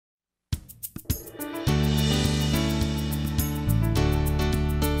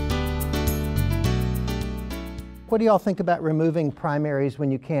what do y'all think about removing primaries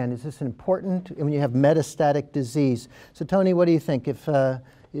when you can? Is this important when you have metastatic disease? So Tony, what do you think? If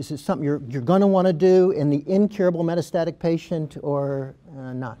is it something you're going to want to do in the incurable metastatic patient or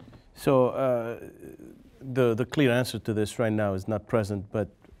not? So the clear answer to this right now is not present, but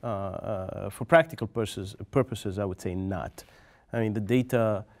for practical purposes, I would say not. I mean, the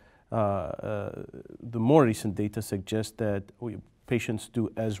data, the more recent data suggests that patients do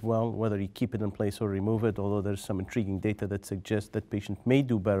as well, whether you keep it in place or remove it, although there's some intriguing data that suggests that patients may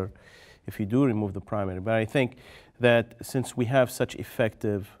do better if you do remove the primary. But I think that since we have such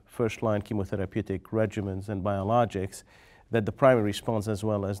effective first-line chemotherapeutic regimens and biologics, that the primary responds as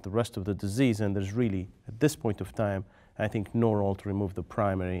well as the rest of the disease, and there's really, at this point of time, I think no role to remove the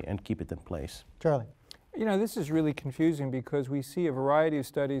primary and keep it in place. Charlie. You know, this is really confusing because we see a variety of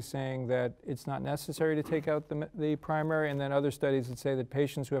studies saying that it's not necessary to take out the primary, and then other studies that say that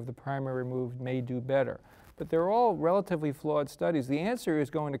patients who have the primary removed may do better. But they're all relatively flawed studies. The answer is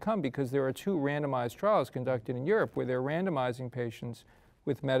going to come because there are 2 randomized trials conducted in Europe where they're randomizing patients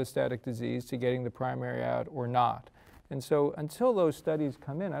with metastatic disease to getting the primary out or not. And so until those studies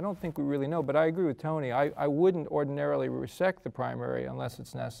come in, I don't think we really know. But I agree with Tony. I wouldn't ordinarily resect the primary unless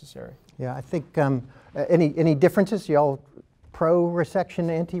it's necessary. Yeah, I think any differences? Y'all pro-resection,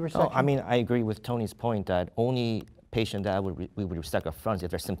 anti-resection? Oh, I mean, I agree with Tony's point that only patient that we would resect up front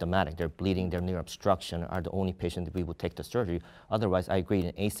if they're symptomatic, they're bleeding, they're near obstruction, are the only patient that we would take the surgery. Otherwise, I agree,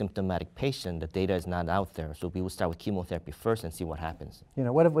 an asymptomatic patient, the data is not out there. So we would start with chemotherapy first and see what happens. You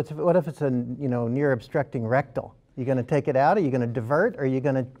know, what if it's a near obstructing rectal? You going to take it out? Are you going to divert? Or are you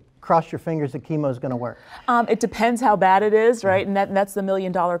going to cross your fingers that chemo is going to work? It depends how bad it is, right? And that's the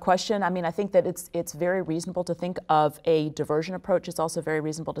million-dollar question. I mean, I think that it's very reasonable to think of a diversion approach. It's also very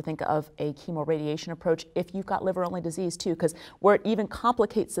reasonable to think of a chemoradiation approach if you've got liver-only disease too, because where it even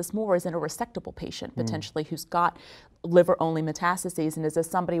complicates this more is in a resectable patient potentially who's got liver-only metastases, and is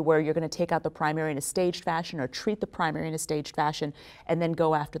this somebody where you're going to take out the primary in a staged fashion or treat the primary in a staged fashion and then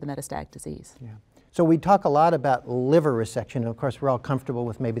go after the metastatic disease? Yeah. So we talk a lot about liver resection, and of course we're all comfortable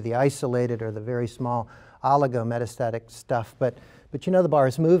with maybe the isolated or the very small oligometastatic stuff, but you know the bar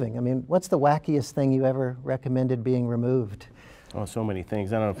is moving. I mean, what's the wackiest thing you ever recommended being removed? Oh, so many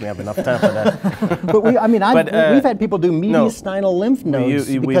things. I don't know if we have enough time for that. But we've had people do mediastinal lymph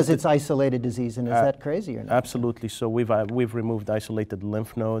nodes because it's isolated disease, and is that crazy or not? Absolutely. So we've removed isolated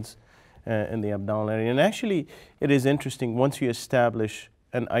lymph nodes in the abdominal area, and actually it is interesting once you establish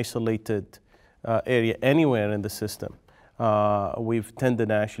an isolated area anywhere in the system. We've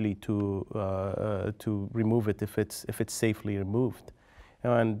tended actually to remove it if it's safely removed.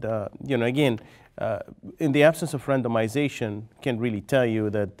 And you know, again, in the absence of randomization, can't really tell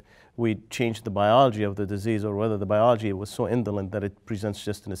you that we changed the biology of the disease or whether the biology was so indolent that it presents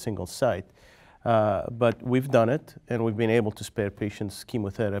just in a single site. But we've done it, and we've been able to spare patients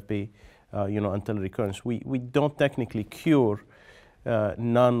chemotherapy, you know, until recurrence. We don't technically cure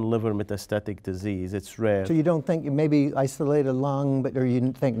non-liver metastatic disease. It's rare. So you don't think maybe isolated lung, or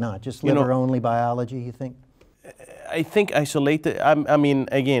you think not, just liver-only biology, you think? I think isolated, I mean,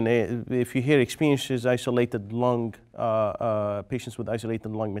 again, if you hear experiences, isolated lung, patients with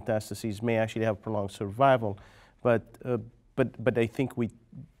isolated lung metastases may actually have prolonged survival, but I think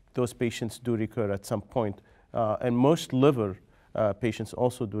those patients do recur at some point, and most liver patients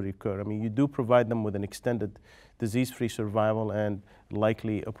also do recur. I mean, you do provide them with an extended disease-free survival and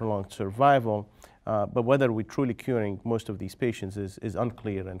likely a prolonged survival, but whether we're truly curing most of these patients is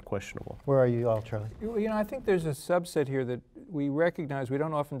unclear and questionable. Where are you all, Charlie? You know, I think there's a subset here that we recognize, we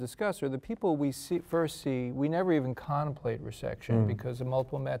don't often discuss, are the people we first see, we never even contemplate resection because of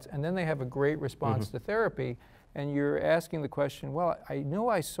multiple mets, and then they have a great response to therapy, and you're asking the question, well, I know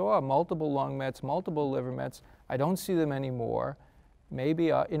I saw multiple lung mets, multiple liver mets, I don't see them anymore. Maybe,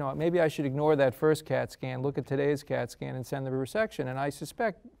 you know, maybe I should ignore that first CAT scan, look at today's CAT scan and send them a resection. And I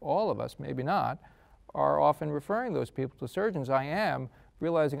suspect all of us, maybe not, are often referring those people to surgeons. I am,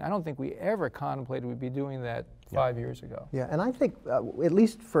 realizing I don't think we ever contemplated we'd be doing that 5 years ago. Yeah, and I think, at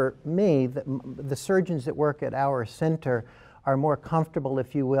least for me, the surgeons that work at our center are more comfortable,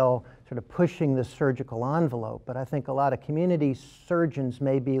 if you will, sort of pushing the surgical envelope. But I think a lot of community surgeons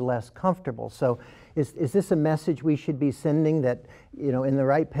may be less comfortable. So is this a message we should be sending that, you know, in the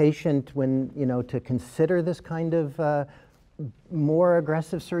right patient, when, you know, to consider this kind of more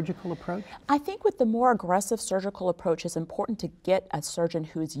aggressive surgical approach? I think with the more aggressive surgical approach, it's important to get a surgeon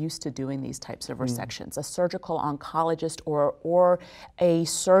who is used to doing these types of resections, a surgical oncologist or a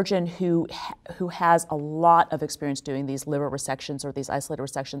surgeon who has a lot of experience doing these liver resections or these isolated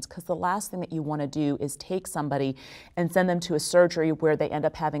resections, because the last thing that you want to do is take somebody and send them to a surgery where they end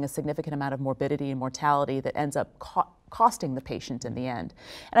up having a significant amount of morbidity and mortality that ends up costing the patient in the end.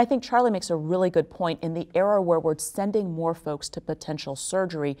 And I think Charlie makes a really good point. In the era where we're sending more folks to potential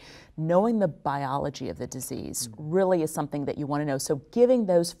surgery, knowing the biology of the disease really is something that you want to know. So giving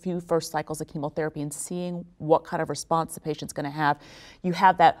those few first cycles of chemotherapy and seeing what kind of response the patient's going to have, you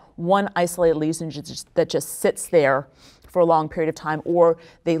have that one isolated lesion that just sits there for a long period of time, or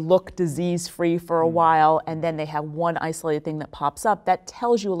they look disease-free for a while and then they have one isolated thing that pops up. That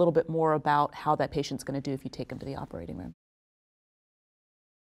tells you a little bit more about how that patient's going to do if you take them to the operating room.